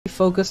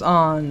focus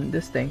on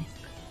this thing.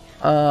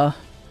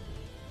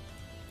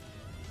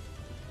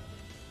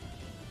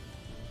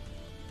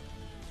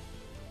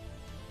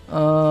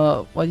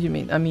 What do you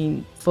mean? I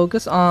mean,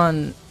 focus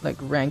on like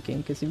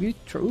ranking, because if you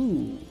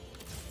true,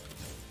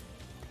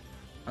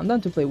 I'm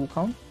done to play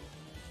Wukong.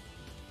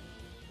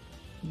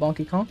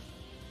 Bonky Kong.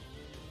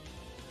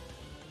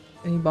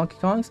 Any Bonky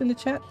Kongs in the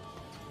chat?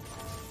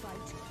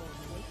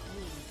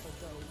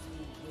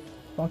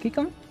 Bonky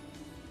Kong?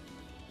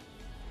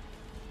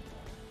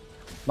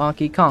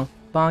 Bonky Kong.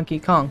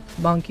 Bonky Kong.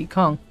 Bonky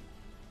Kong.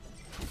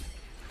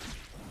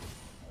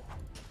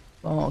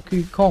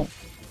 Bonky Kong.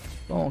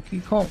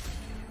 Bonky Kong.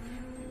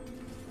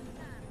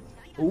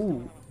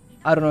 Ooh.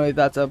 I don't know if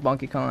that's a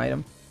Bonky Kong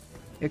item.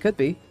 It could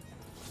be.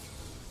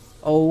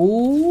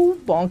 Oh,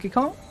 Bonky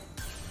Kong.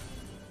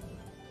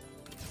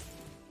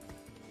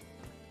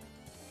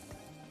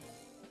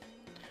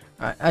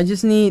 Alright, I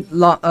just need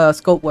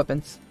scope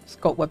weapons.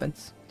 Scope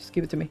weapons. Just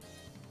give it to me.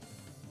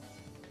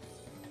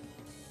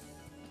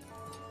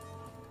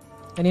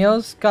 Any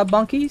else got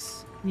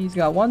bonkies? He's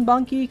got one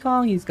Bonky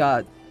Kong. He's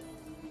got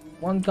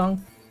one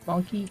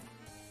Bonky.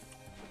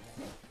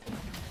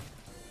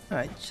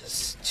 Alright,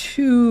 just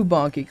two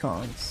Bonky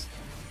Kongs.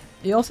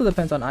 It also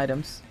depends on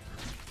items.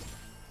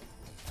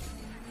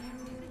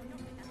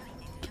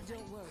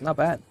 Not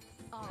bad.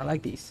 I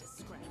like these.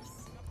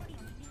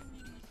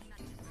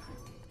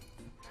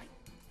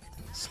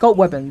 Scope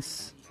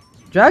weapons.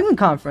 Dragon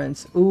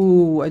Conference.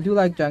 Ooh, I do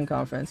like Dragon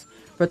Conference.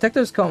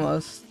 Protector's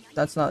Comas.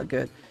 That's not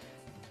good.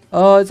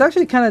 Oh, it's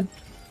actually kind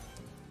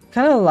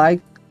of like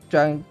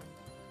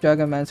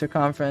Dragonmancer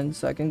Conference.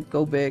 So I can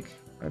go big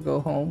or go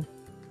home.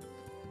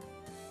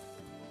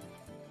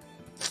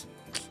 It's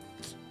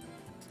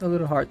a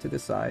little hard to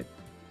decide.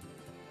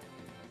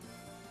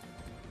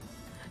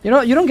 You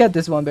know, you don't get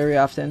this one very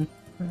often.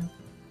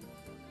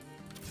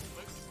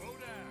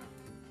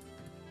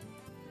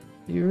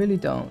 You really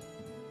don't.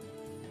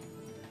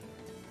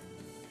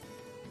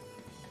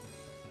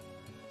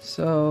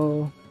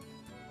 So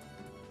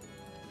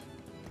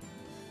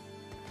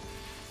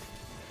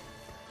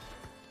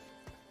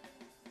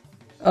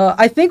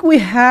I think we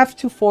have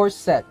to force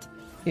set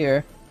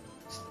here,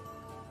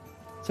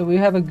 so we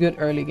have a good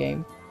early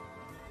game.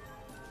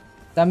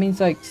 That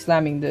means like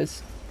slamming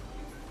this.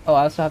 Oh,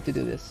 I also have to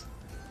do this.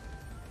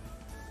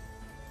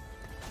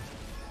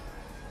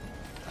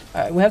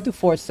 Alright, we have to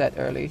force set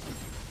early,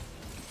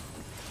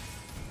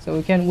 so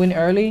we can win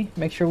early.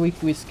 Make sure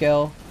we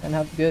scale and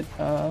have good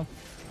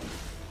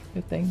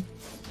good thing.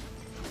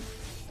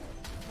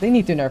 They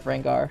need to nerf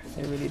Rengar.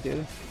 They really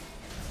do.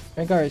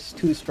 Rengar is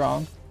too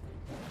strong.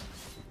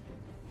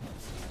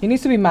 He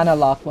needs to be mana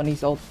locked when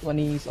he's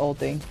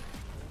ulting.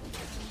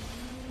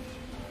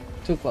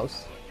 Too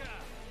close.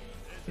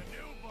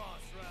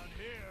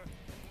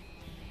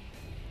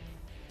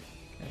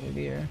 Okay,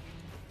 here.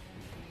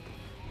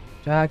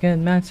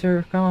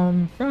 Dragonmancer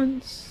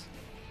Conference.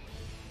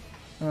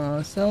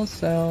 Sell.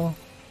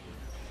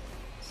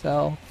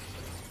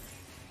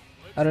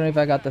 I don't know if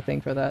I got the thing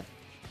for that.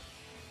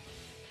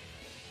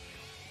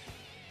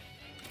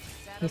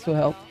 This will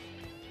help.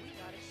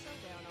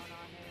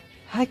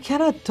 I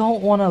kinda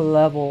don't want to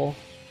level,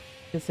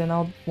 because then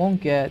I won't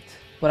get,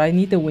 but I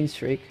need the win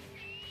streak,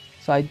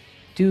 so I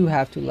do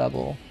have to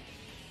level.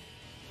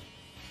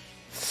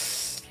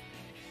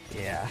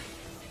 Yeah,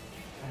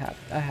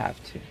 I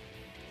have to.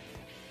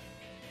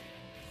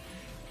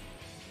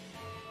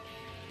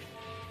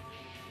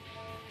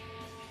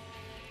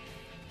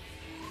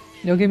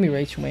 You'll give me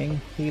Rage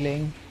Wing,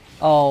 healing.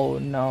 Oh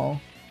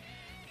no.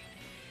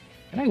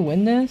 Can I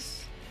win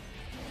this?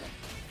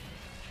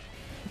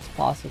 It's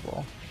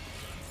possible.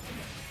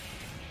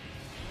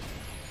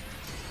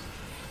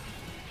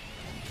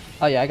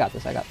 Oh yeah, I got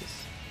this, I got this.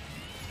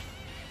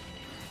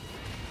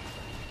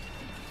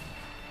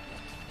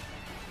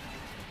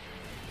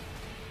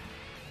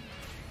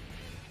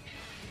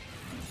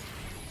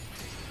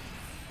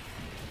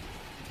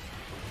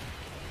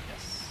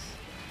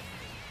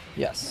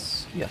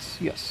 Yes.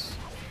 Yes.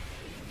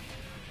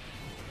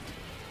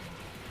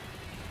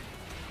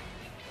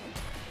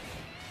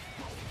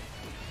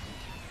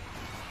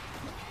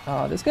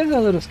 Oh, this guy's a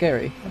little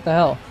scary. What the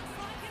hell?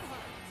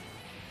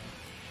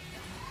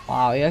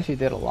 Wow, he actually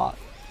did a lot.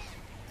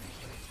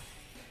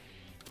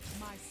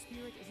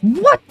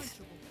 What?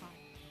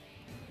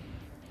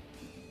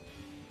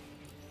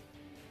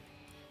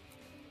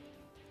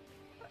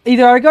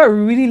 Either I got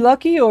really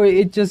lucky or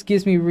it just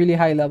gives me really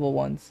high level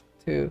ones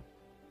too.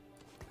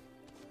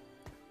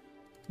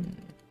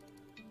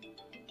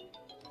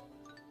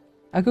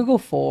 I could go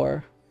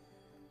 4.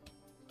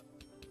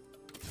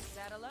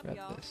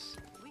 Grab this.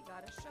 We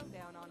got a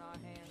showdown on our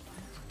hands.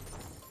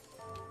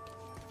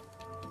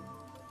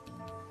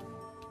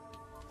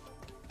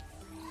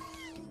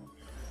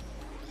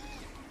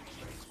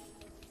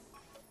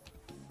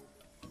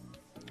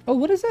 Oh,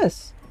 what is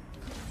this?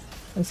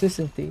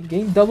 Consistency.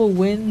 Gain double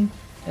win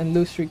and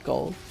lose streak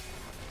gold.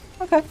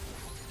 Okay.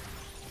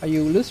 Are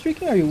you lose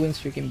streaking or are you win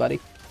streaking, buddy?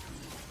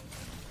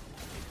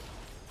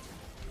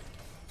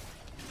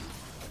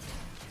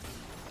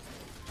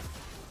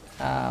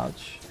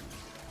 Ouch.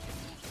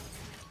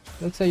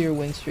 Looks like you're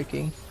win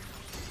streaking.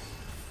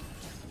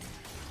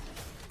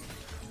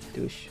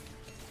 Douche.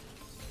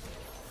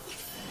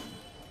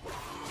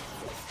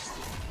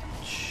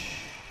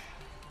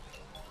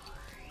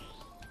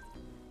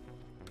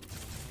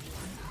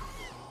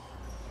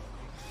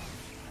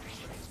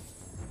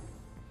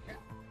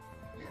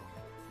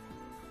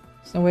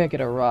 There's no way I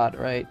get a rod,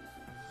 right?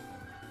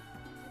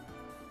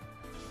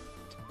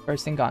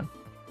 First thing gone.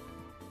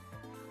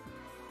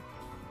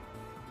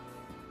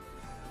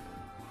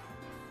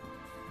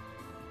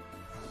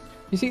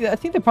 You see, I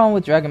think the problem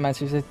with Dragon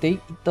Master is that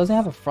it doesn't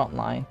have a front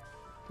line.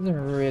 It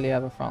doesn't really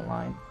have a front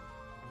line.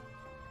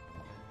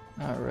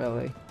 Not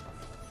really.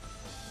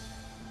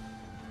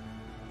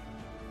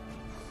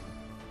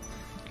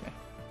 Okay.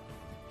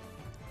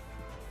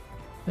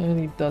 It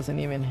really doesn't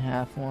even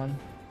have one.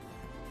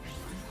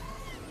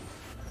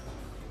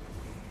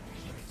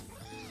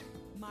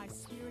 My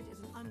spirit is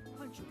an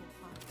unquenchable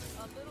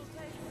fire. A little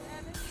taste of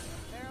heaven,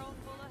 a barrel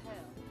full of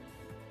hell.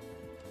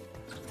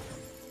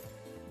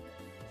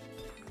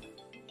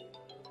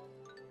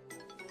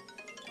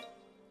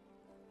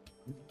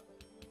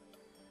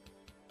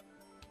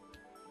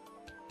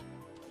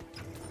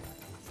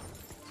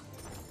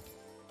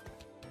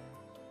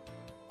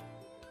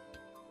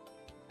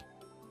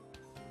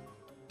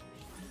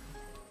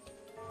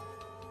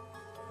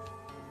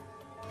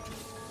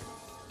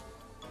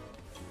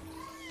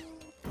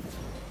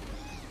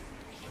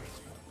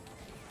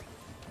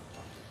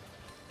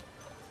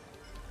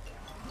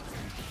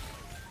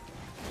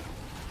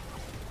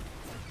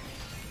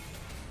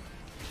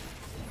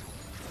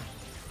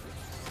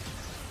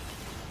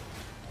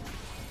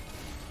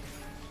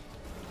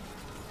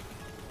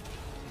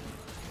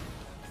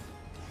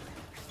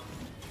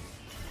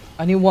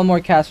 I need one more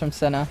cast from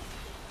Senna.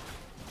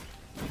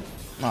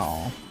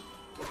 Oh.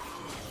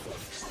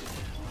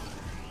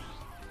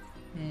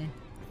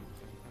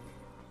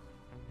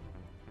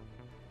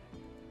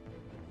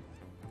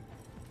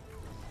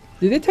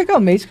 Did they take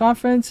out Mace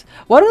Conference?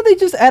 Why don't they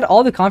just add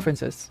all the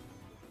conferences?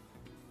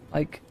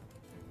 Like,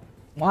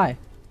 why?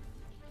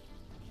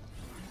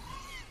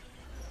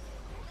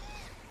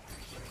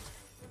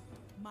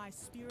 My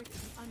spirit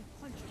is an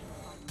unquenchable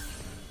fire.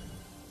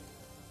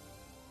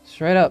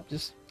 Straight up,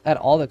 just add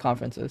all the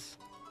conferences.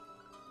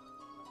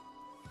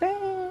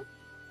 Do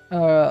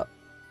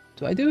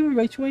I do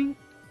Rage Wing?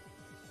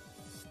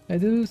 Do I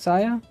do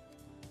Saya?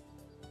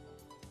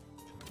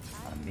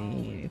 I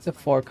mean, it's a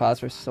 4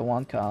 cost versus a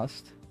 1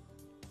 cost.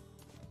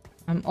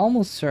 I'm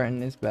almost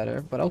certain it's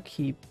better, but I'll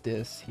keep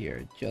this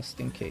here just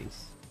in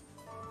case.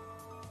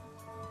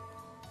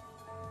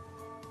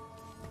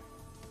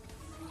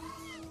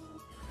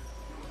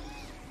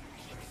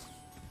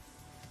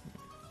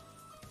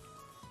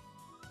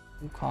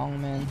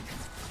 Augment.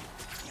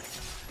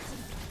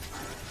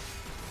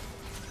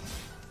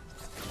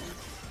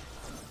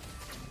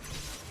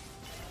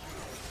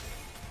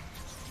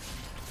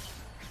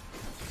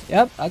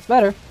 Yep, that's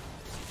better.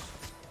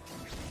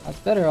 That's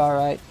better,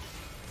 alright.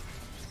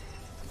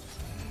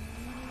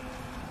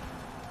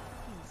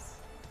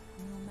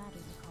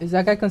 Is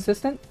that guy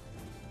consistent?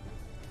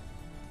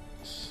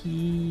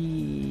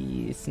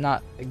 He's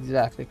not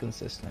exactly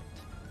consistent.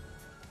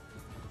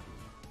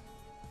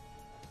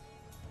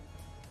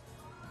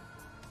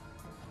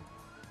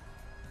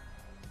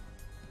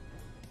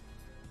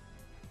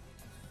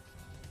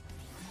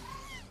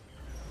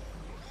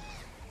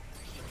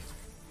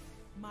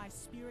 My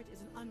spirit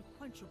is an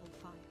unquenchable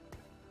fire.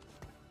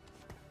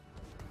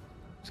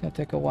 It's gonna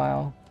take a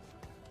while.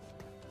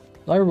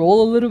 Do I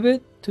roll a little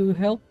bit to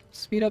help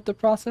speed up the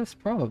process?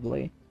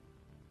 Probably.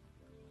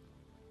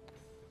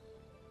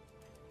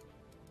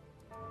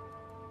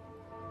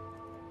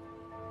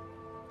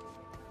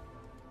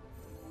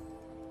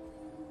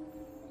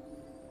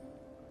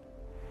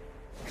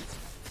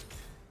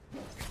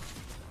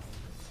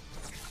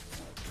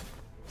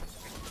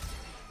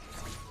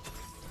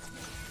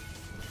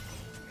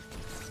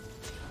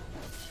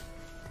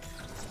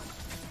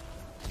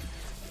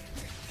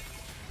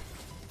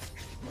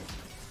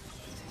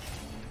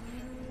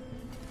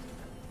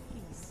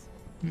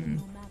 No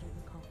matter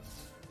the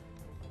cost.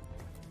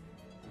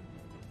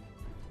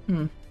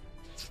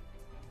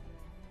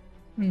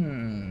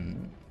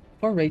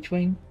 For Rage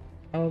Wing,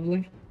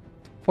 probably.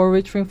 For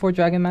Rage Wing for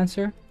Dragon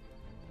Mancer.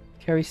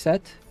 Carry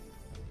set.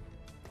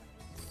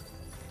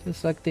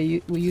 Just like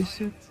we used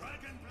to.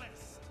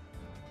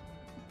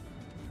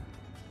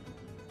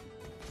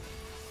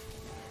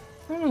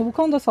 I don't know,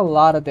 Wukong does a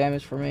lot of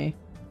damage for me.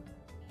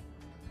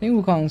 I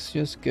think Wukong's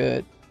just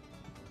good.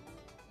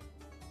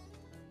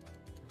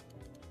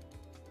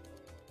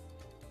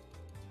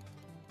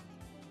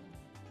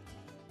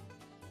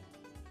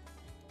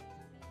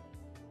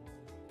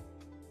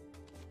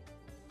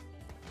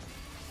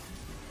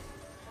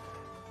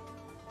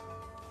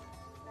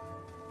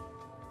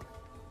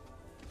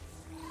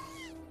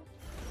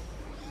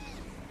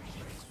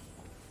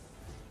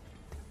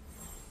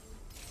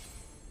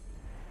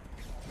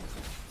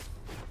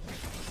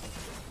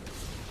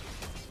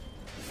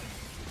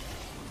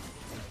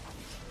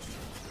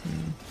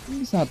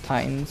 It's not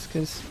Titans,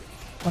 because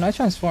when I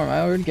transform,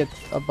 I already get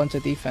a bunch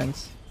of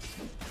defense.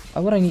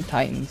 Why would I need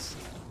Titans?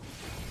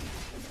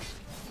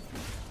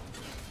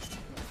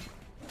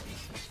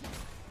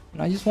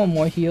 And I just want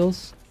more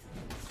heals.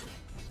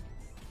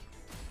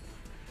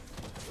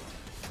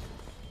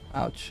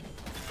 Ouch.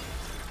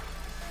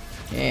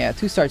 Yeah,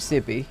 2-star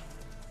Zippy.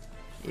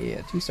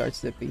 Yeah, 2-star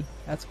Zippy.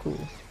 That's cool.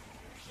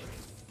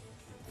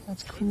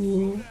 That's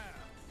cool.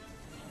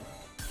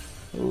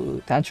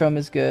 Ooh, Tantrum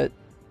is good.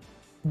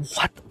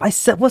 What? I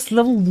said was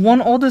level 1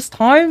 all this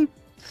time?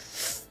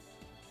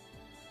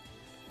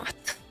 What?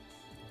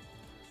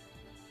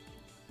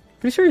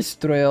 Pretty sure it's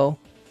Thrill.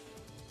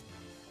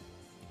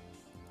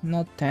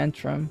 Not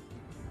Tantrum.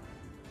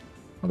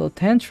 Although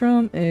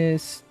Tantrum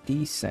is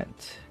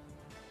decent.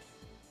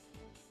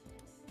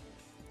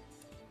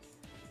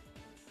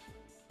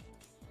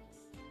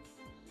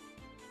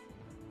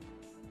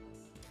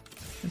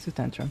 It's a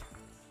Tantrum.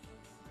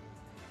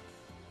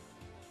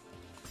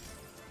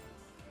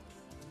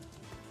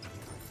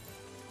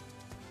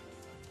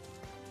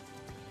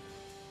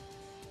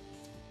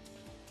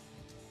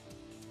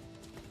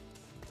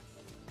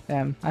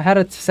 Damn, I had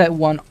to set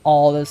 1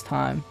 all this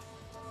time.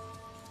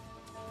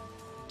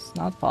 It's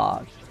not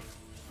Pog.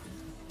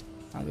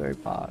 Not very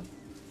Pog.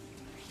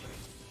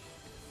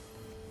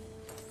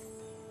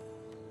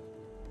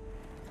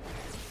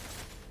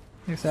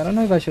 Like I said, I don't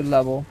know if I should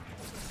level.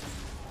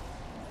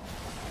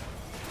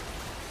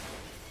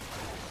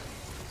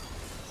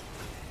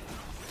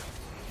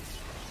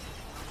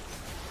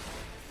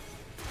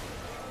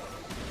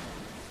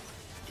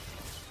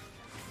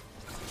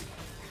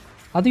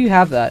 How do you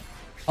have that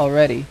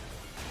already?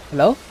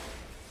 Hello?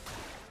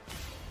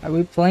 Are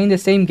we playing the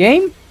same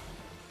game?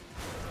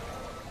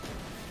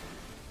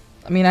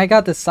 I mean, I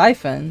got the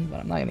siphon,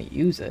 but I'm not gonna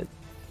use it.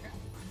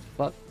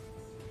 Fuck.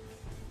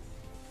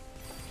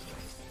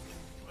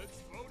 Let's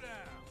slow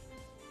down.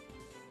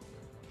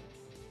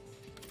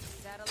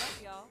 Saddle up,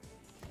 y'all.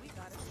 We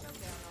got a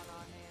showdown on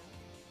our hands.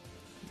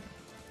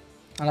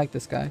 I like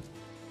this guy.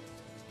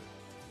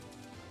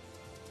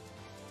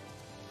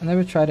 I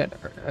never tried it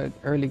at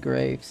early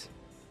graves.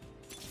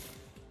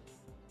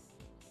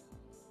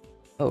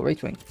 Oh,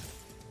 Rage Wing.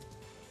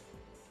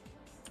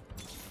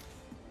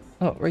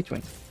 Oh, Rage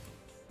Wing.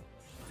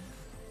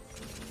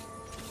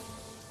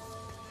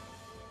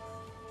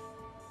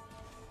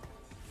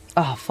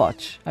 Ah,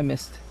 fudge. I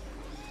missed.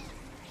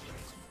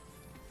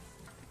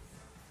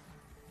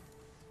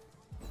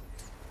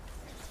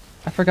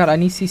 I forgot I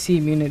need CC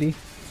immunity.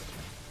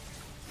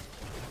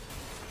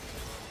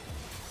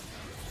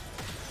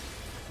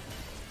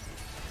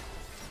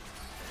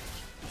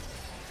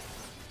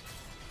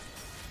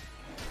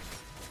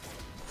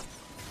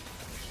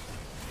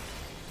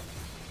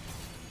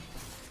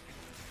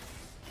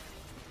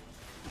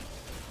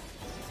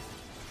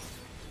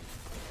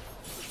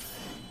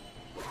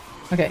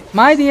 Okay,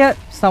 my idea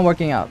is not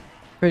working out.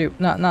 Pretty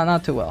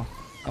not too well,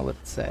 I would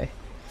say.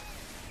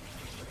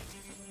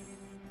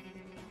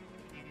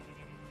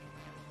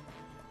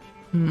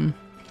 I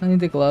need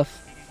the glove.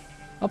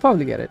 I'll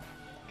probably get it.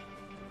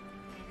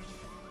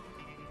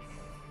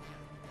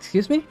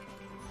 Excuse me?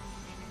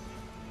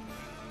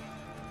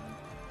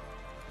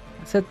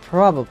 I said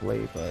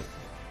probably, but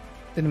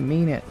didn't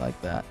mean it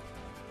like that.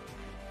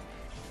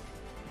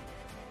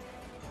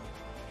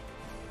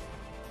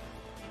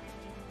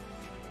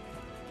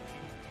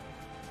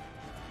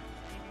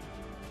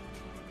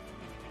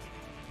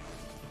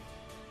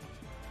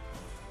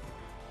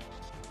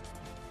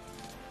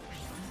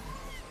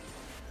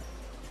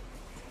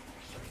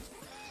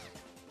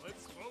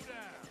 Let's slow down.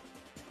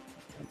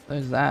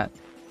 There's that.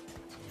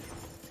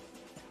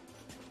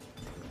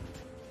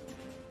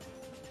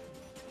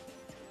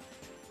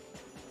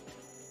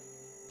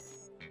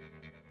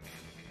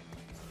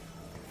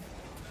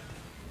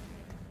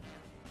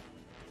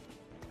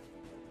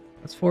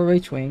 That's 4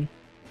 Rage Wing.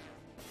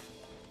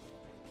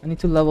 I need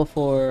to level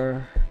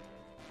for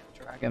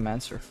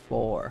Dragonmancer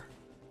 4.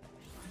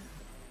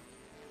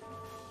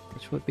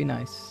 Which would be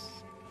nice.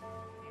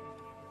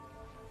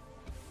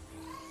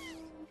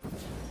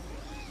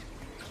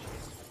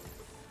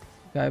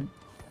 Guy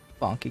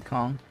Bonky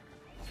Kong.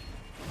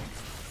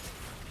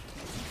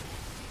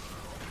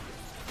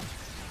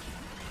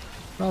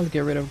 Probably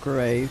get rid of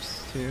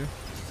Graves too.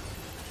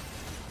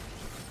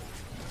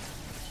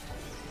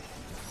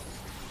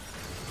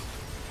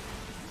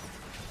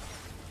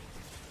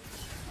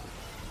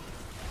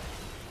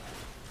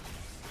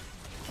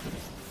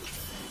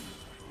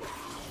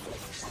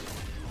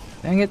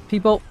 Dang it,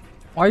 people.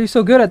 Why are you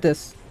so good at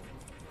this?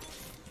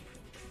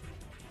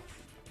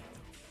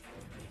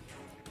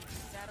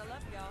 Saddle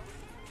up, y'all.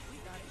 We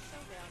got a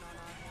showdown on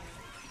our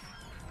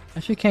hands. I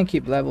actually can't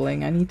keep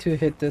leveling. I need to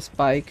hit this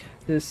spike.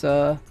 This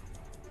set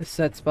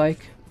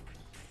spike.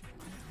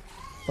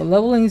 But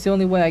leveling is the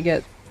only way I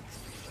get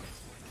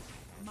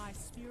My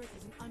spirit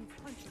is an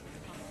unquenchable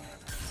fire.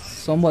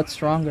 somewhat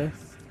stronger.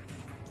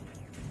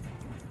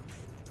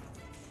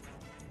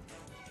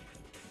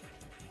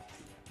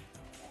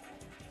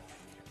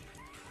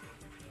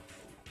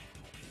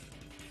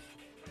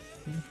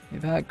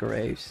 Maybe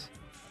Graves.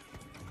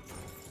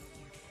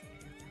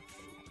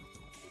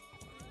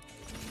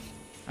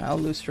 I'll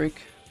lose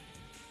streak.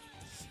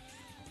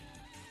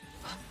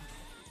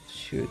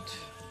 Shoot.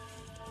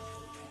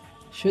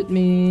 Shoot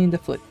me in the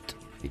foot,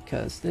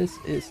 because this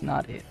is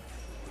not it.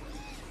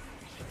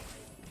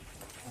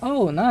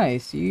 Oh,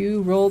 nice.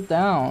 You rolled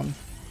down.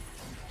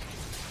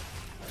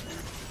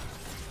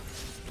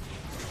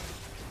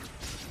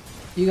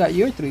 You got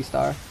your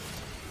 3-star.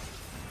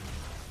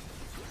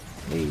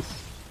 Please.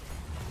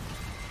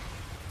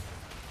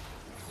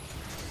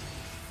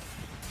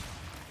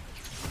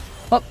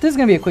 Oh, this is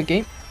gonna be a quick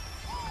game.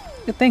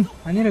 Good thing.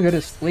 I need to go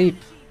to sleep.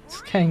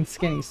 It's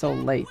getting so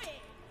late.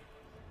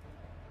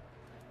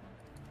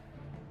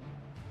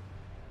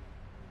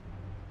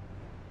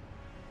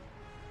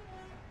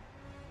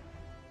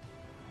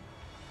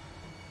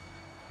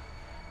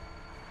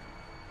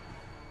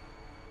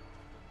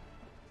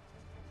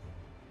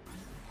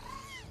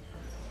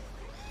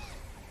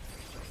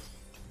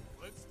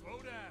 Let's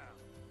throw down.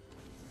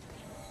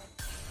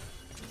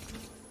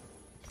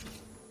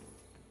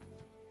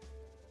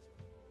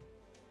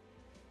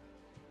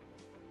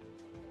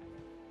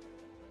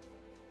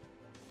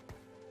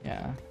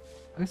 Yeah.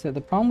 Like I said,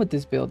 the problem with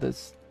this build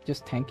is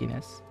just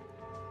tankiness.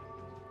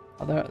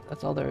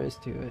 That's all there is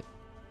to it.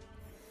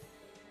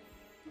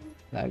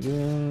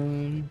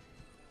 Lagoon.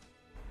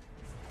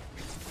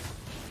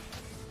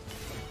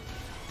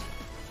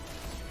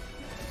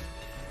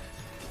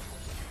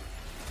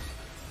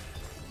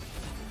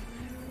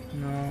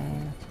 No.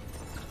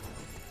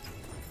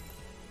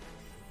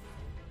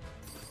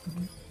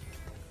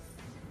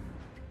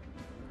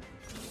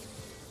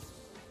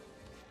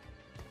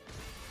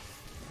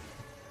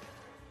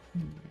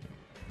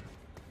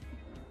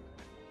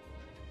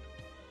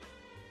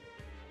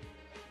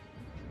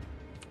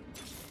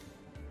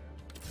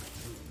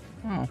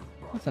 Oh,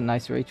 that's a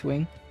nice Rage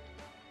Wing.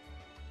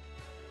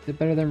 Is it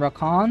better than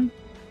Rakan?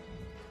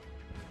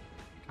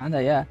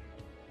 Kinda, yeah.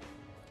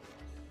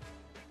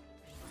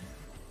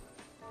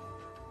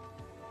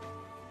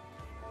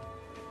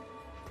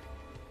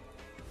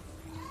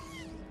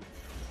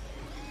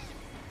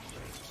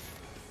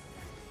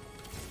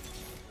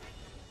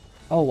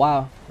 Oh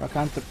wow,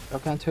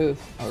 Rakan 2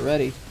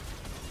 already.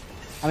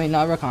 I mean,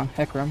 not Rakan,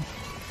 Hecarim.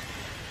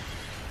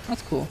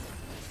 That's cool.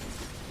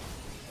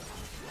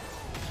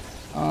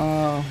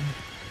 Oh.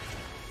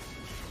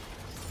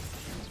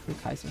 Screw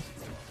Kaiser.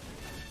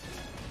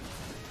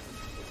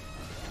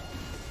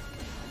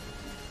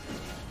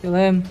 Kill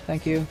him,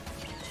 thank you.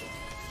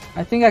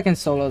 I think I can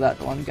solo that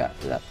one guy,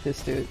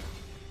 this dude.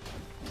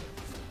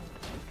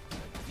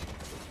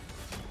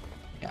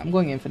 Yeah, I'm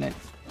going infinite.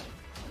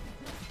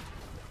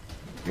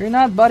 You're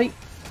not, buddy.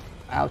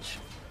 Ouch.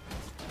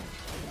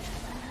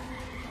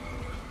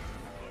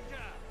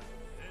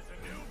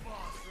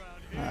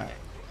 Alright.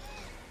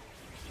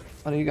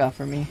 What do you got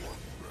for me?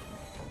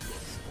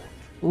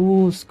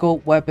 Ooh,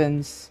 scope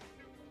weapons.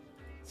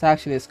 It's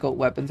actually a scope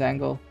weapons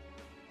angle.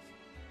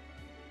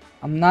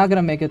 I'm not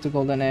gonna make it to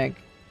golden egg.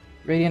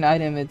 Radiant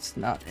item, it's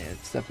not.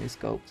 It's definitely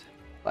scoped.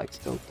 Like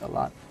scoped a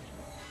lot.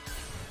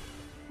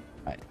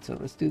 Alright, so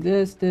let's do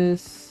this.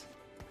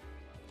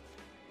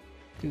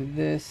 Do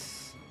this.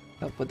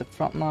 Help with the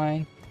front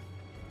line.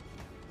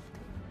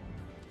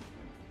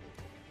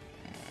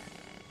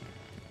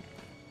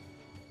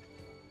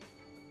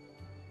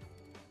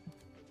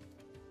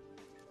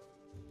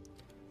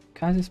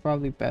 Kaiser's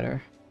probably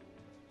better.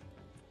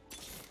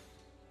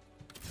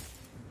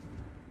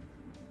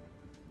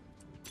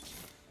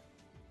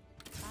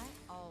 I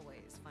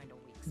always find a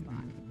weak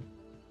spot.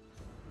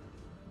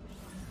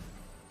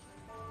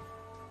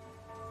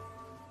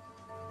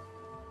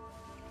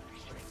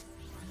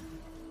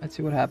 Let's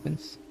see what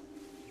happens.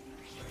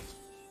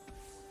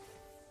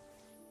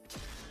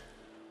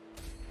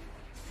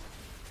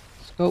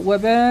 Scope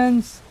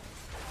weapons.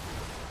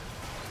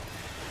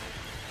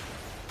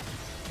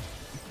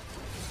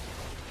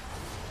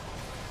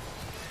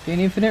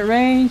 Gain infinite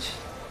range.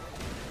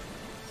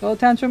 Soul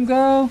Tantrum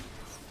go.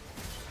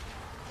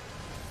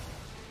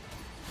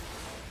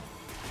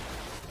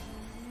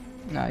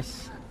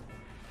 Nice.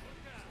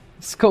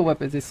 Scope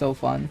weapons is so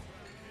fun.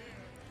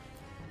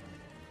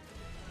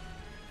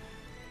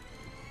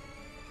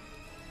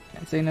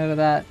 Can't say no to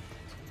that.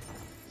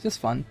 It's just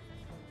fun.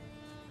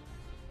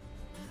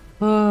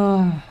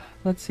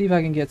 Let's see if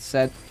I can get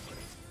set.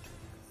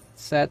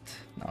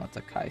 No, it's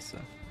a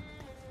Kaiser.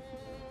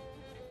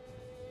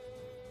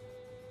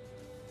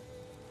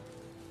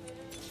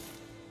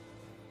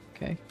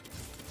 Okay.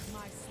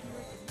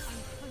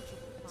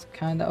 It's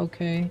kinda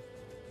okay.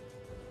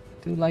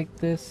 Do like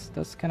this.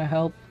 Does kinda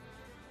help.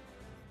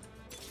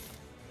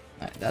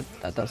 Alright,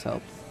 that does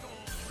help.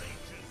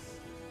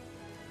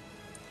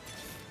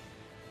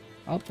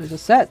 Oh, there's a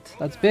set.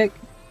 That's big.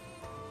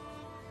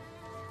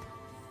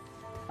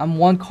 I'm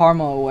one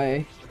karma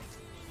away.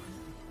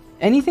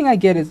 Anything I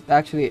get is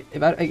actually,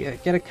 if I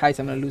get a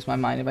Kaiser, I'm gonna lose my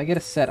mind. If I get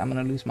a set, I'm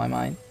gonna lose my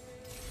mind.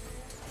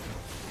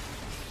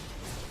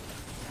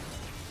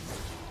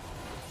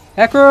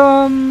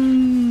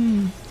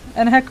 Hecarim!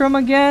 And Hecarim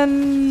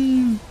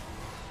again!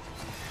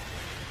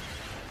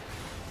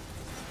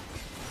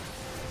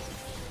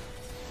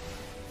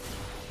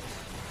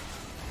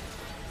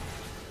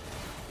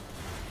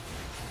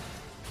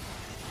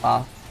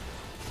 Wow.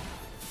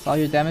 Saw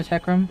your damage,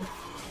 Hecarim.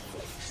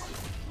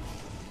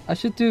 I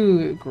should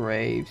do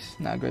Graves.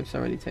 Nah, Graves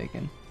already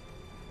taken.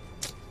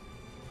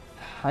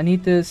 I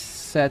need this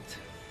set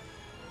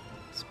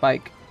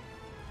Spike.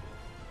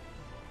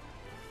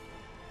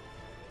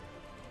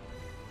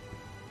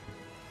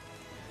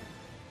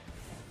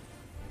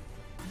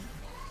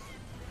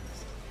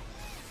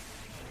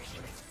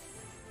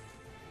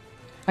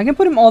 I can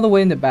put him all the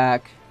way in the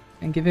back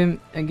and give him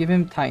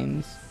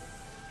Titans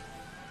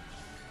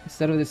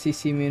instead of the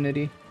CC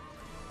immunity.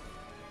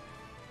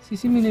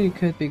 CC immunity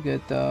could be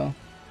good though.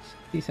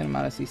 Decent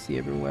amount of CC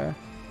everywhere.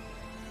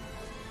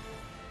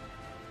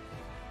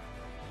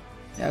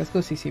 Yeah, let's go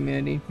CC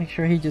immunity. Make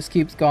sure he just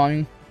keeps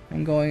going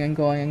and going and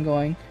going and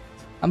going.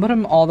 I'm putting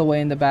him all the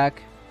way in the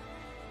back.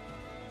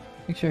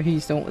 Make sure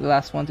he's the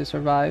last one to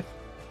survive.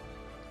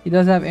 He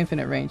does have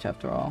infinite range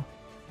after all.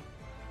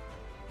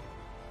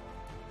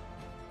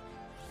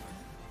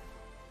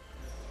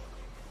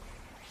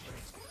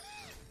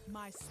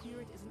 My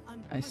spirit is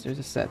an Nice, there's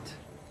a set.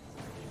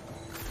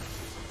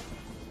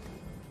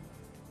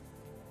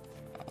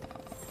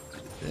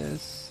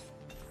 This.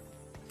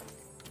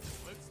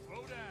 Let's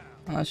throw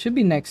down. It should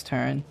be next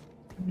turn.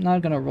 I'm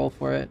not gonna roll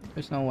for it.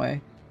 There's no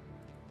way.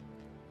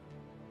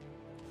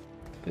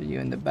 Put you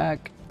in the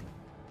back.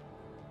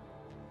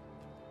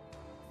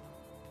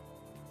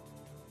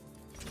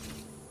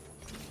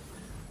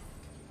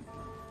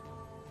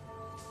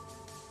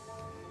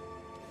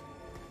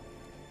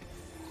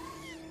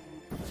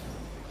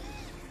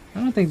 I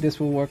don't think this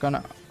will work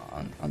on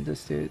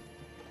this dude.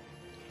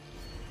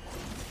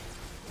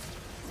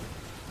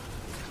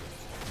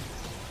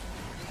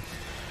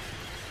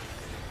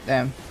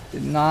 Damn,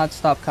 did not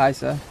stop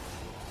Kaisa.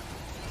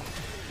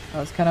 That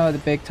was kind of the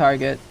big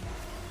target.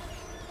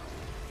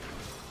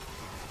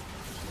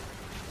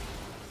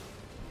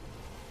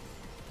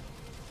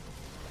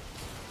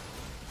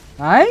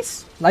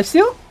 Nice!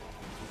 Lifesteal?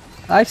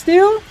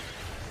 Lifesteal?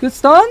 Good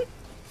stun?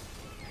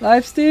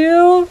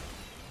 Lifesteal?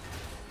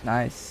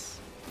 Nice.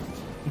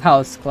 That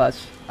was clutch.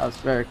 That was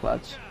very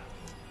clutch.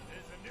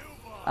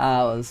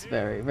 That was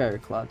very, very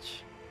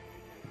clutch.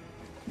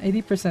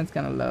 80% is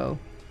kind of low.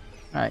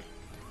 Alright.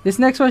 This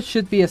next one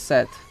should be a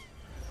set.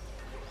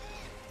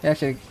 It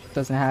actually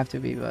doesn't have to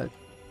be, but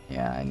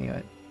yeah, I knew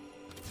it.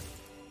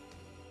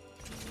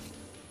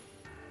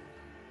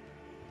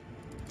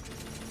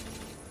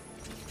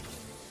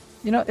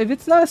 You know, if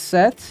it's not a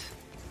set,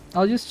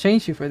 I'll just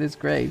change you for this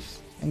Graves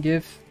and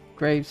give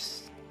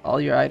Graves all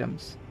your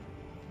items.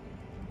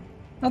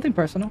 Nothing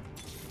personal.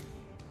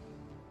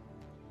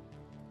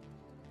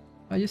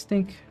 I just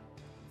think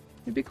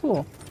it'd be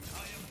cool.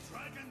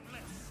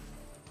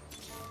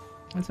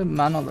 It's a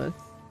monolith.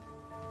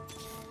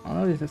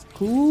 Monolith is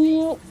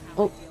cool.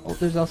 Oh,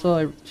 there's also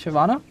a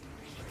Shyvana.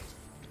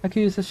 I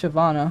could use a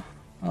Shyvana.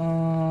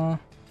 I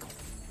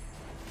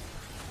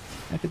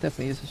could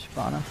definitely use a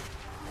Shyvana.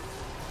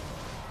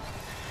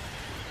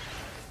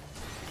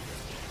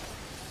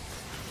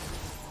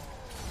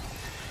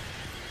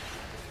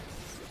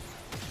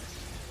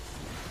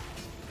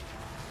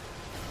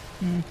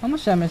 How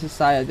much damage is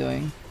Saya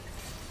doing?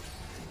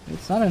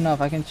 It's not enough.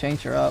 I can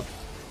change her up.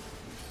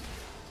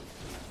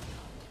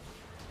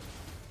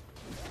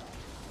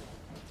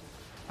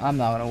 I'm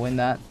not gonna win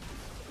that.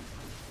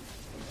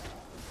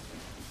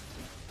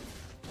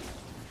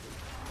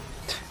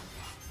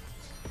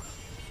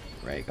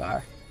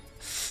 Rhaegar.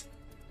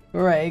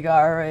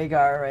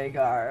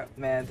 Rhaegar.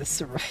 Man, this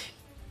is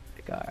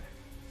Rhaegar.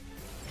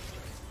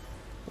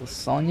 Well,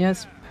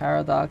 Sonya's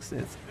Paradox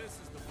is...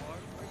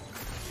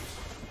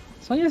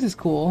 Sonya's is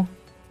cool.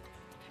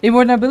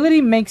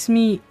 Invulnerability makes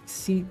me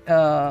see...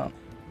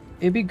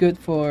 it'd be good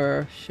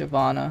for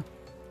Shyvana,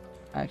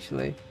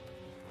 actually.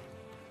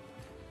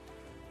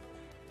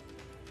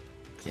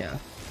 Yeah.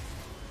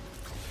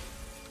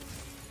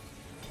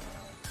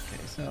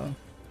 Okay, so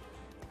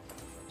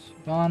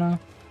Shyvana.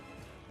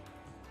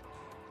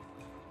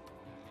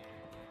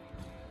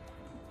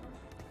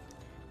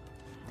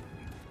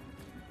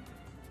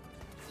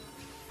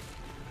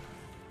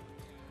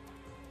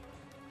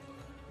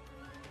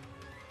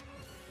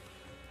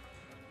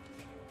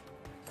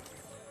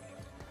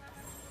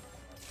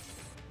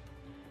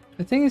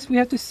 The thing is, we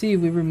have to see if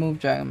we remove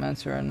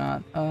Dragonmancer or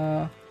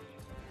not.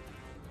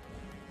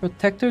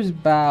 Protector's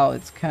Bow,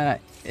 it's kind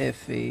of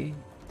iffy.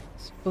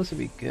 It's supposed to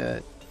be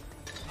good.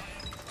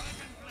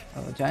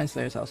 Oh, Giant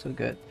Slayer is also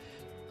good.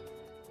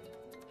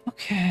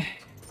 Okay.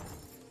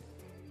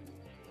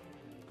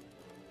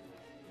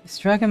 Is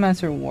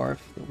Dragonmancer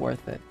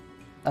worth it?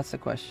 That's the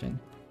question.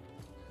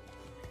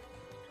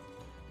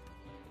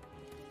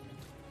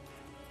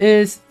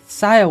 Is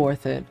Saya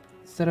worth it?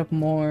 Instead of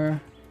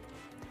more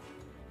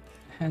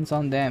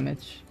hands-on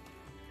damage.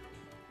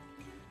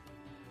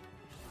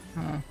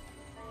 Huh.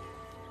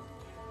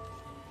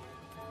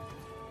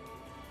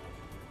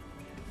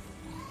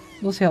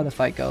 We'll see how the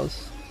fight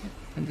goes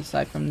and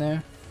decide from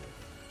there.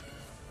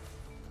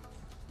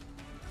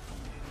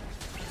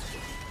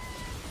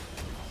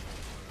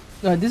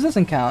 No, this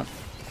doesn't count.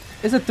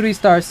 It's a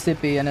 3-star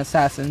Sippy and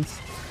Assassins.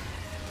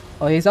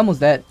 Oh, he's almost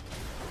dead.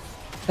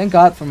 Thank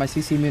God for my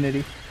CC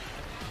immunity.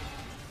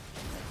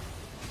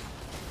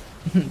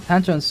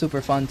 Tantrum's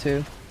super fun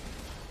too.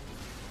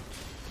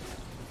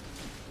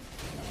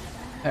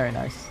 Very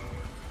nice.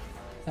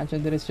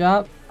 Tantrum did his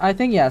job. I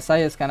think, yeah,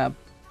 Saya's kind of...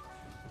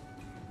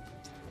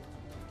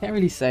 Can't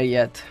really say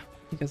yet,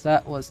 because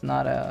that was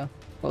not a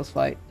close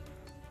fight.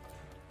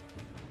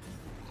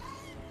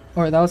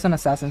 Or that was an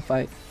assassin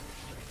fight.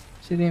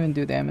 She didn't even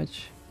do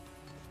damage.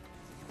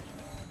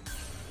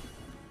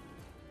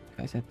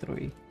 I said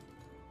 3.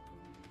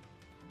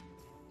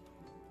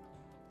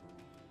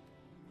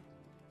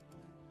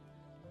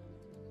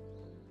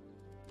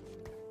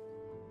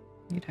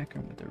 Need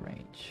hacker with the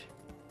range.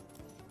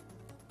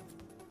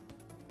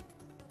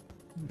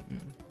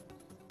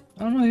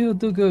 I don't know if he'll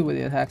do good with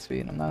the attack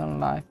speed, I'm not gonna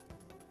lie.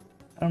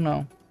 I don't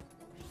know.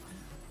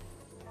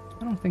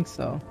 I don't think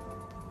so.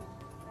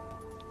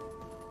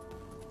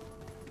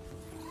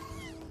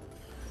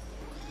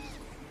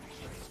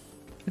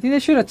 I think they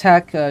should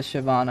attack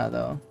Shyvana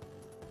though.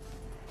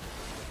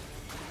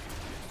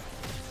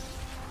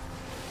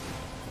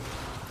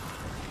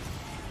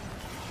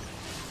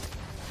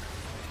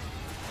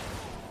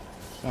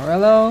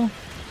 Morello,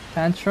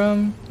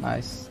 Tantrum,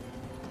 nice.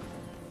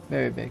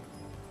 Very big.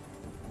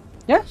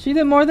 Yeah, she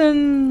did more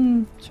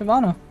than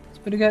Shyvana. It's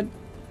pretty good.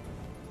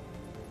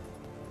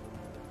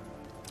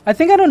 I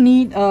think I don't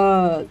need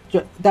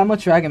that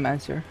much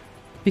Dragonmancer.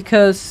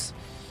 Because...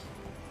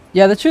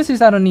 Yeah, the truth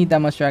is I don't need that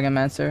much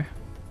Dragonmancer.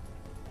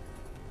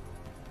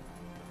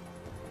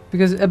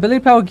 Because ability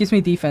power gives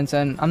me defense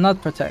and I'm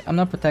not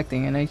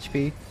protecting an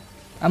HP.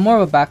 I'm more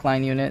of a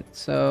backline unit,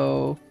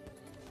 so...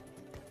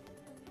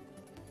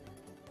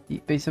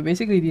 So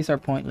basically these are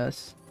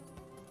pointless.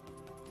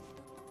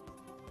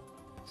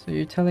 So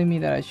you're telling me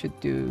that I should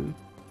do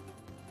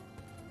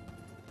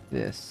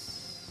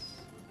this.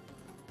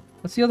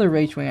 What's the other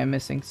Rage Wing I'm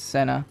missing?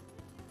 Senna.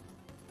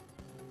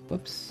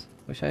 Whoops.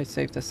 Wish I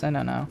saved the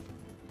Senna now.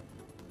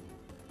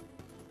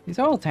 These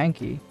are all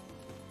tanky.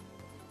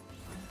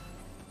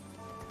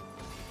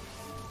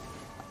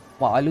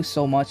 Wow, I lose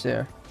so much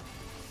there.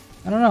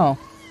 I don't know.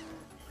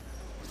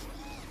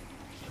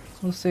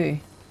 We'll see.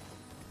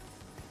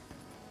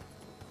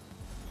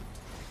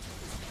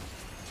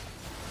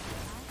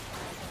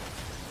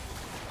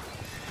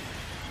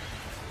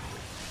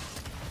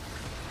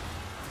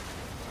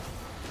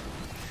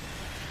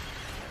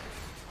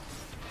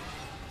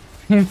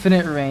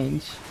 Infinite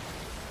range.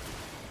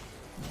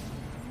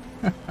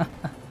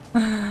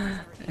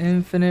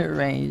 Infinite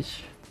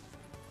range.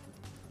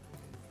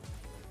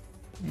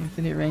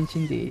 Infinite range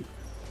indeed.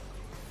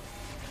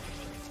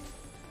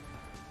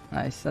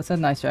 Nice. That's a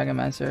nice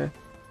Dragonmancer.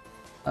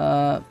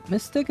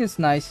 Mystic is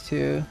nice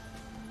too.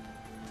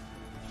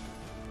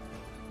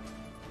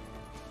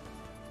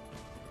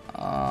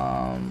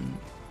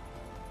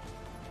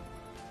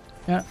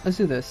 Yeah, let's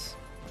do this.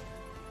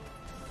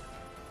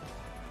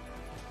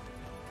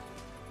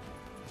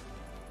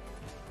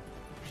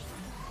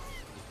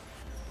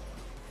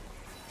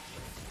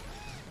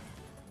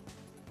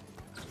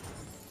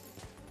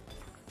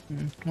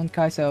 One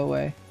Kaisa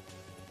away.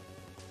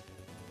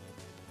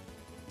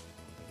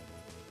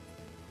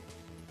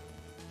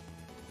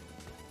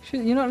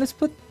 Shit, you know, let's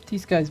put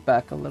these guys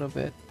back a little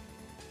bit.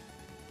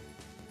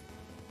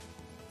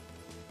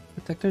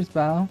 Protector's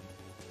Bow.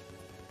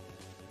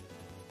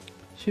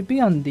 Should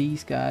be on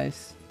these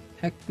guys.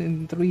 Hex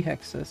in 3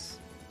 hexes.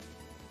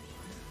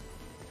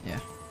 Yeah.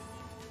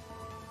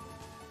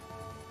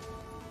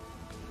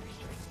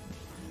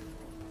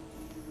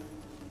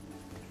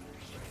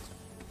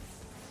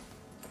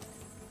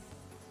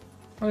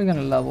 Probably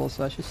gonna level,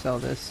 so I should sell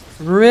this.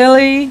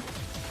 Really?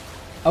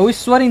 Are we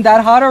sweating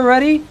that hard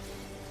already?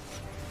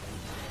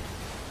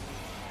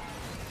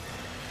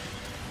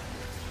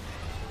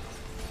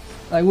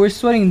 Like, we're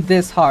sweating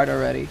this hard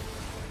already.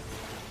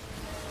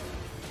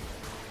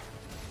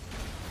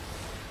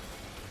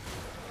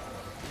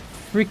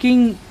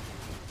 Freaking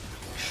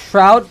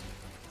Shroud.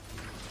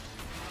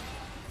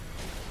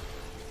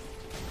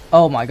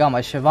 Oh my god,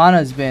 my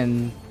Shyvana's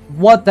been...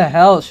 What the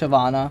hell,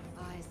 Shyvana?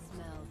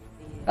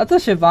 That's a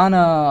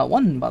Shyvana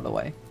 1, by the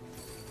way.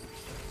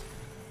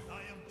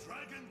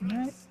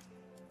 Right.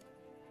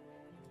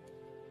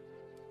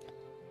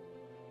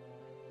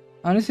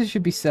 Honestly,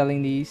 should be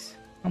selling these.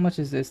 How much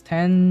is this?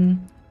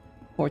 10,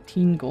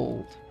 14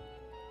 gold.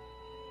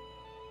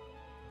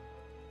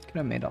 Could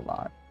have made a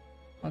lot.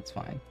 That's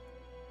fine.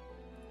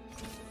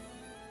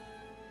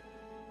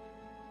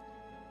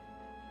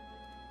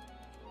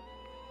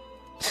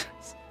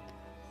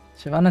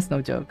 Shyvana's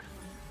no joke.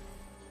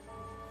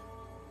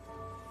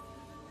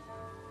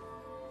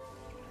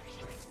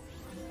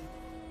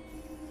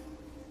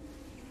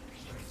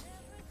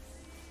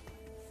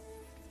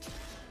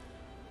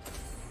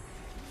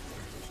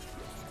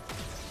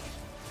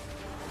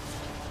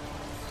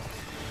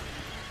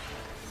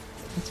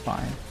 It's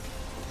fine.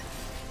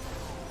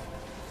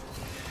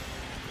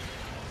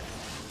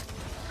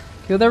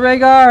 Kill the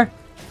Rhaegar!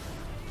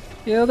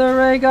 Kill the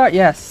Rhaegar!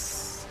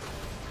 Yes!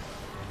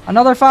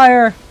 Another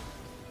fire!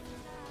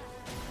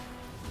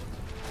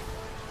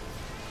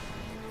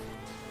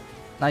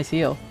 Nice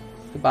heal.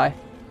 Goodbye.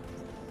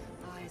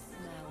 I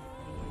smell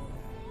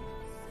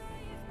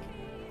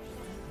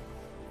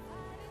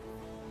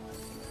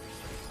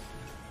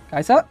fear.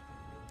 Kaisa?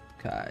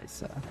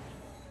 Kaisa.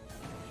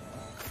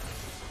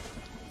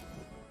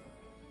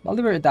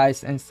 Bolivar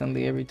dies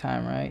instantly every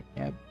time, right?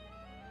 Yep.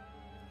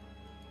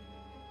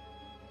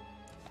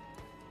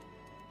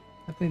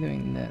 Definitely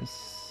doing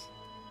this.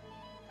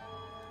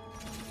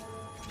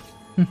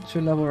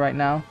 Should level right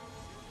now.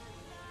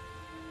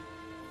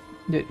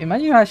 Dude,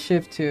 imagine you have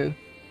shift too.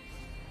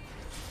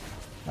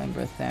 Line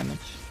breath damage.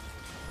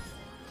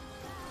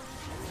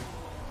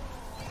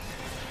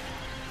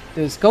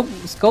 Dude,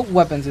 scope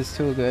weapons is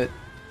too good.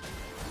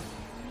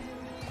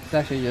 It's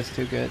actually just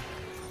too good.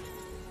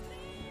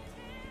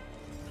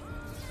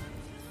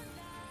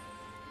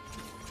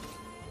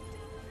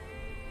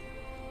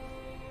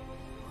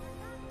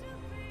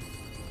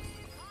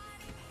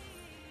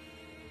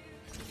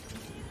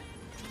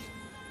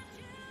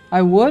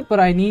 I would, but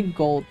I need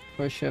gold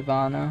for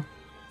Shyvana.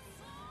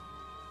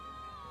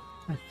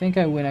 I think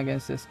I win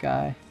against this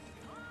guy.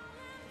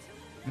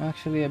 I'm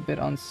actually a bit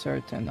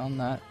uncertain on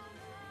that.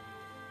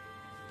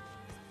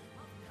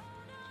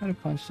 Try to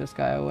punch this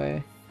guy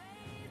away.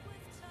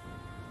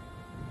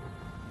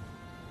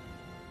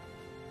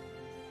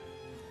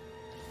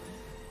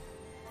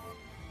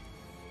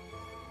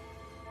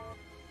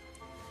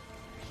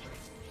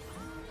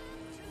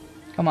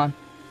 Come on.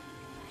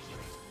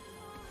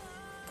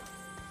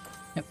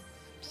 Yep.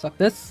 Suck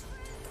this.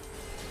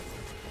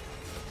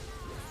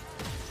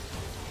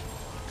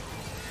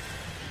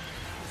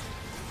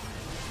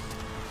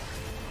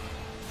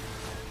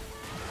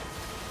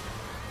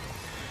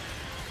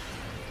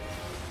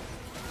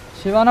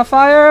 Shyvana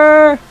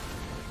fire!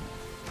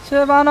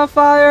 Shyvana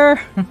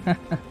fire!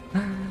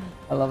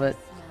 I love it.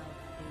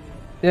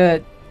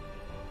 Dude.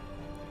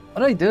 What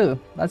do I do?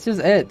 That's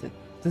just it.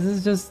 This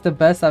is just the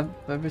best I've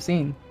ever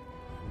seen.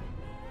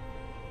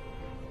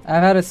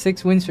 I've had a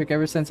 6-win streak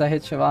ever since I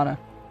hit Shyvana.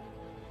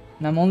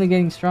 And I'm only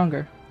getting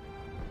stronger.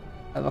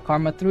 I have a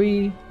Karma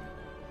 3.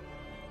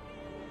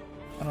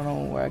 I don't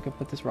know where I could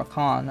put this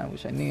Rakan. I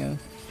wish I knew.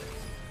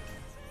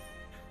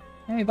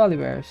 Hey, Volley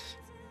Bears.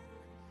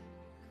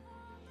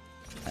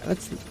 Right,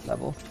 let's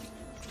level.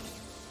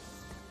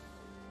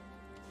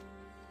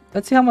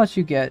 Let's see how much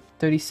you get.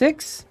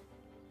 36?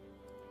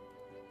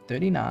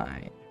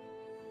 39.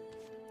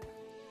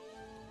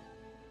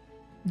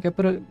 You could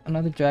put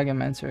another Dragon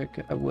Mancer.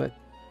 I would.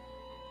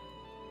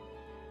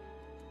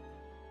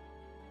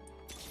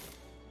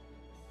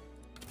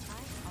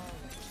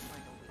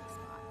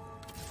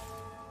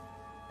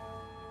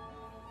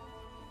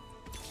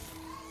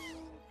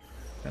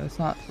 Let's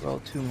not roll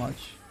too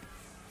much.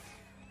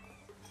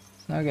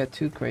 Let's not get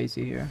too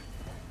crazy here.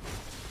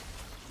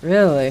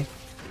 Really?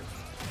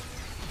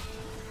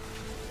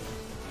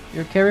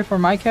 Your carry for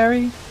my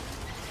carry?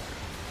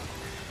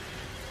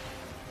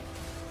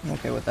 I'm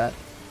okay with that.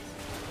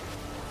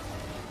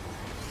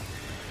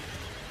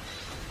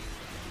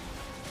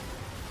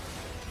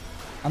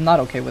 I'm not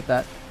okay with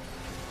that.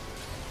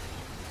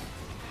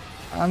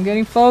 I'm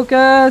getting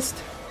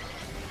focused!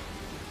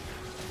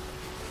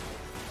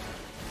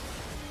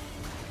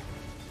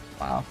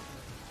 Wow.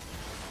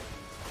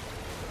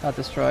 Got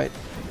destroyed.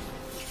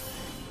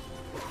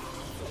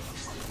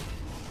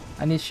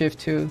 I need shift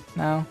 2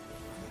 now.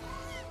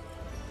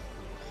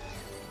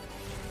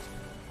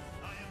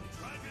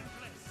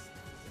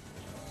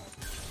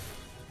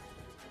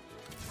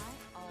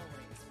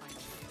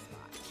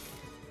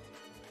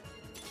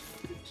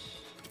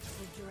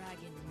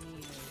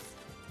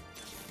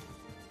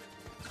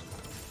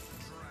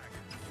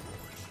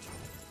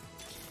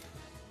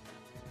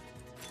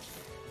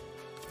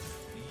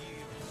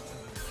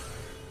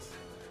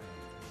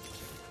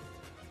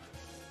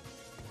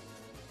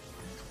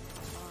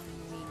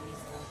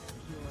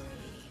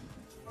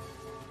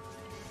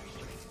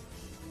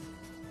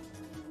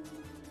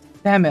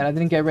 Damn it, I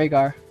didn't get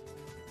Rhaegar.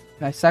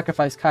 And I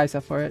sacrificed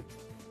Kaisa for it.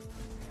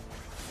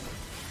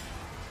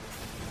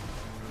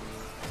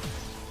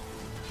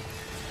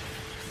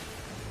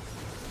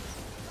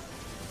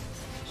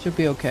 Should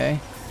be okay.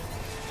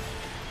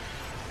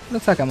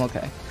 Looks like I'm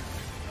okay.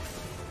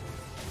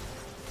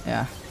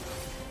 Yeah.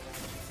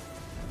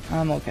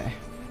 I'm okay.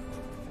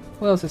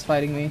 Who else is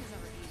fighting me?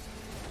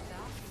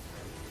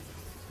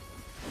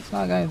 This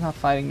guy's not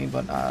fighting me,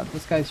 but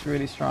this guy's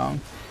really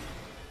strong.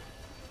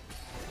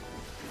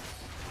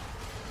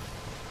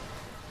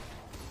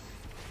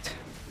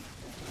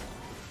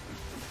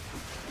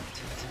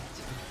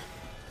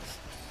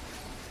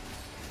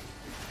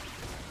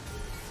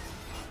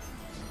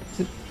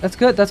 That's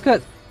good, that's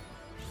good.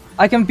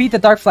 I can beat the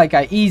Darkflight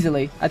guy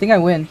easily. I think I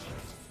win.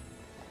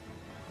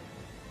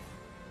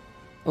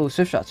 Oh,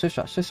 Swift Shot, Swift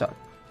Shot, Swift Shot.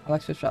 I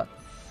like Swift Shot.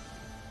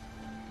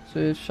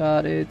 Swift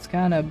Shot, it's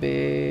kinda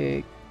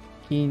big.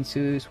 Keen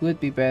Zeus would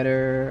be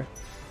better.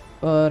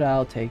 But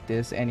I'll take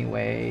this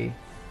anyway.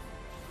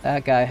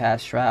 That guy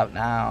has Shroud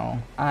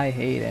now. I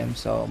hate him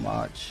so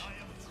much.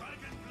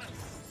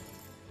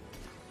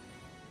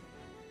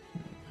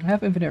 I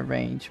have infinite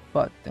range,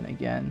 but then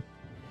again...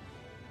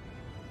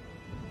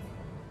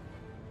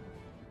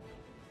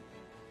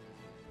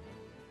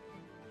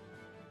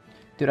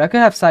 Dude, I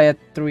could have Sai at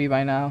 3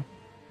 by now.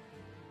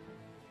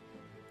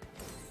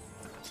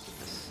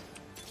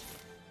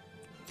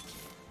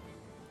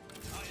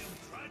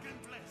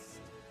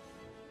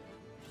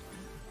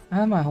 I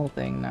have my whole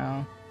thing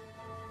now.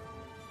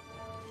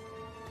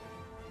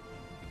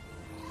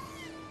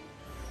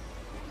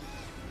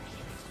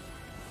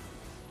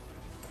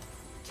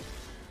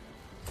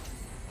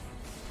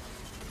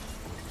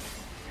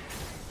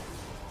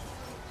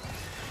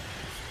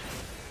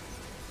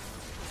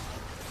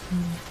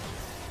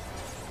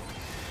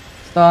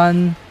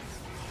 Stun.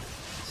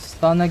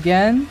 Stun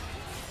again.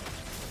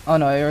 Oh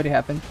no, it already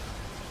happened.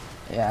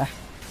 Yeah.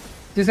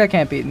 This guy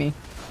can't beat me.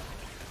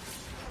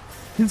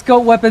 His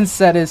goat weapon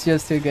set is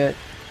just too good.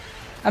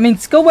 I mean,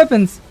 skill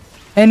weapons,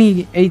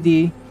 any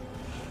AD.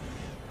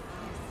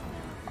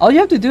 All you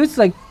have to do is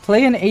like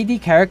play an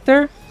AD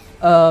character,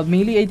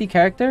 melee AD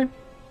character,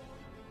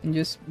 and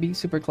just be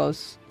super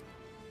close.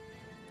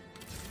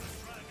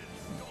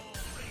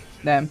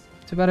 Damn,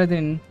 too bad I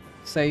didn't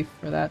save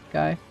for that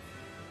guy.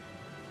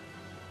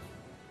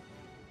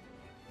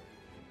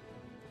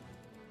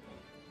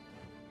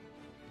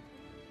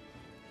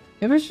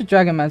 Maybe I should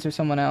Dragonmancer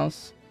someone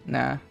else.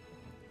 Nah.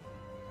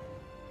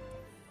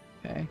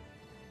 Okay.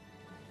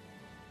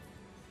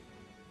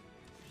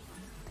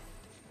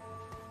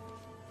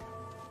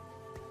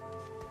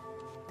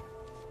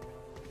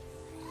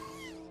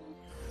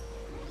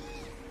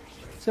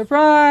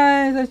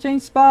 Surprise! I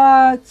changed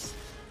spots!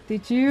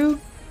 Did you?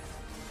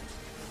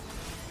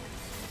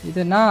 You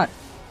did not.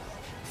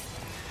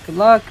 Good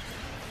luck.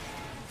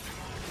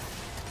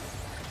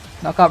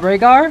 Knock out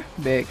Rhaegar?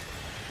 Big.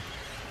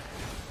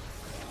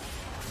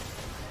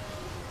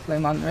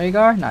 Flame on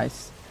Rhaegar?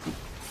 Nice.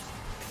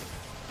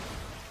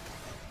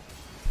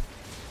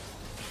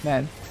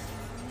 Man.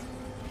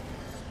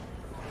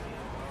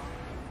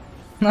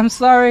 I'm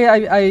sorry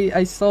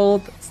I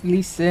sold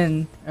Lee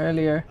Sin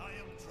earlier.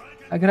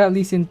 I could have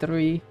Lee Sin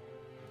 3.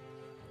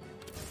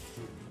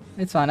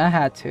 It's fine, I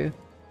had to.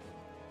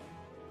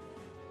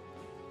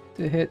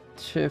 To hit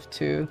shift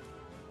 2.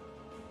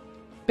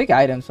 Big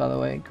items, by the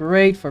way.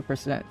 Great for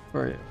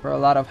for a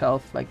lot of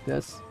health like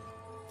this.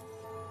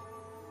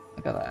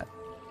 Look at that.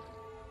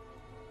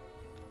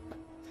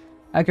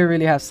 I could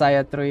really have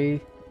Saya 3.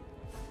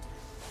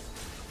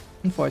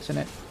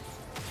 Unfortunate.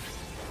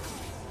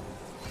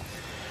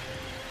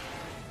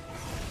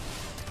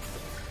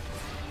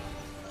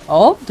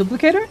 Oh,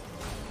 duplicator?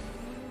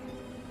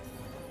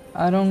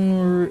 I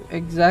don't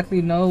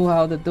exactly know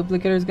how the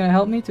duplicator is gonna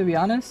help me, to be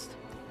honest.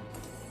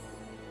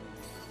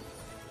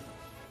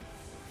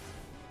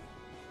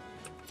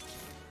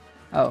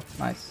 Oh,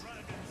 nice.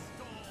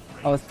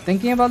 I was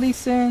thinking about Lee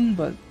Sin,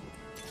 but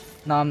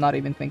no, I'm not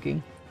even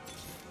thinking.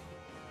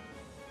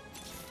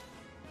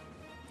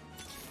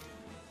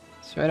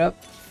 Straight up,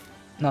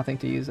 nothing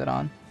to use it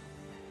on.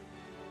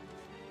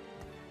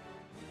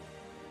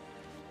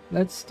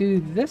 Let's do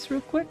this real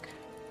quick.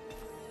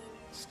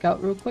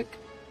 Scout real quick.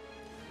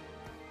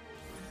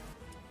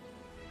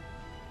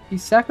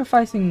 He's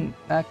sacrificing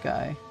that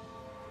guy.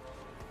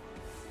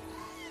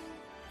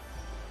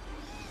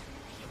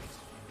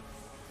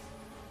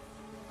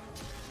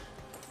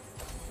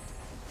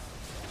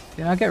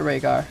 Did not get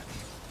Rhaegar.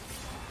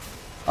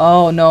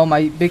 Oh no,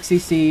 my big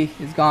CC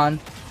is gone.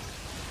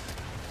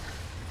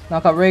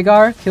 Knock out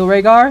Rhaegar, kill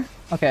Rhaegar.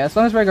 Okay, as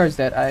long as Rhaegar is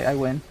dead, I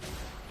win.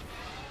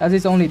 That's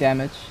his only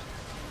damage.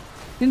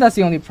 I think that's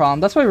the only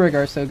problem. That's why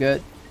Rhaegar is so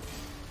good.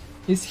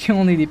 He's the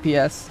only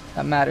DPS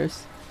that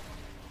matters.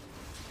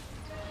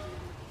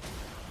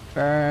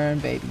 Burn,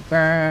 baby,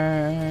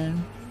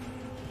 burn.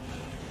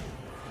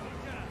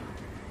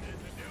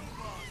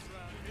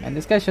 Man,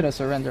 this guy should have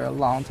surrendered a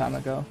long time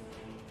ago.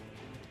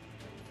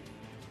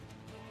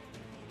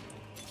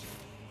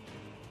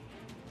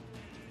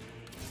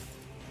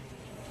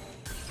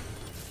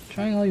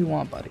 Trying all you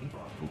want, buddy.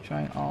 You're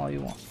trying all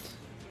you want.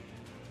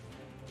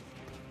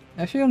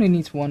 Actually only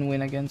needs one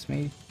win against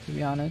me, to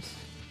be honest.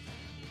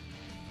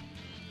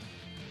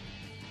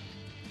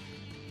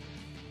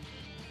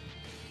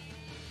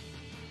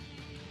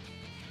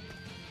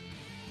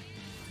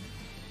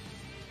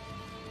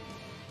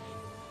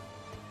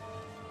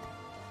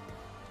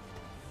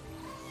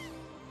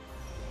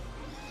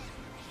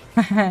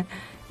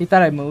 He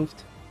thought I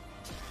moved.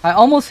 I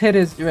almost hit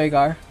his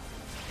Rhaegar.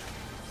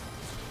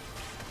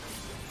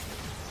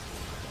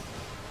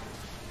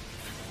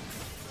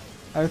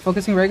 Are we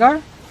focusing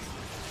Rhaegar?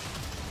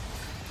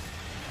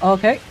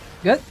 Okay,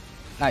 good.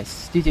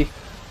 Nice. GG.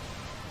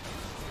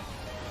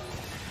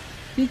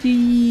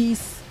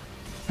 GG's.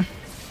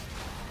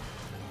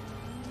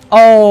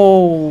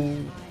 Oh.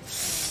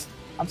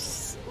 I'm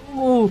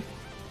so...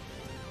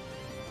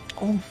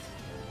 Oh.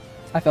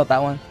 I felt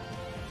that one.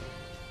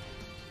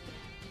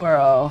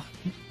 Bro.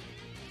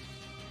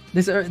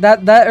 This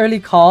that early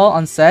call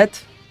on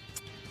set.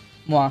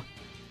 Mwah.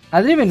 I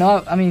didn't even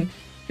know. I mean,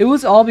 it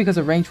was all because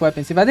of ranged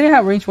weapons. If I didn't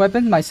have ranged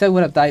weapons, my set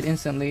would have died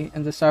instantly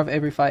in the start of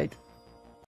every fight.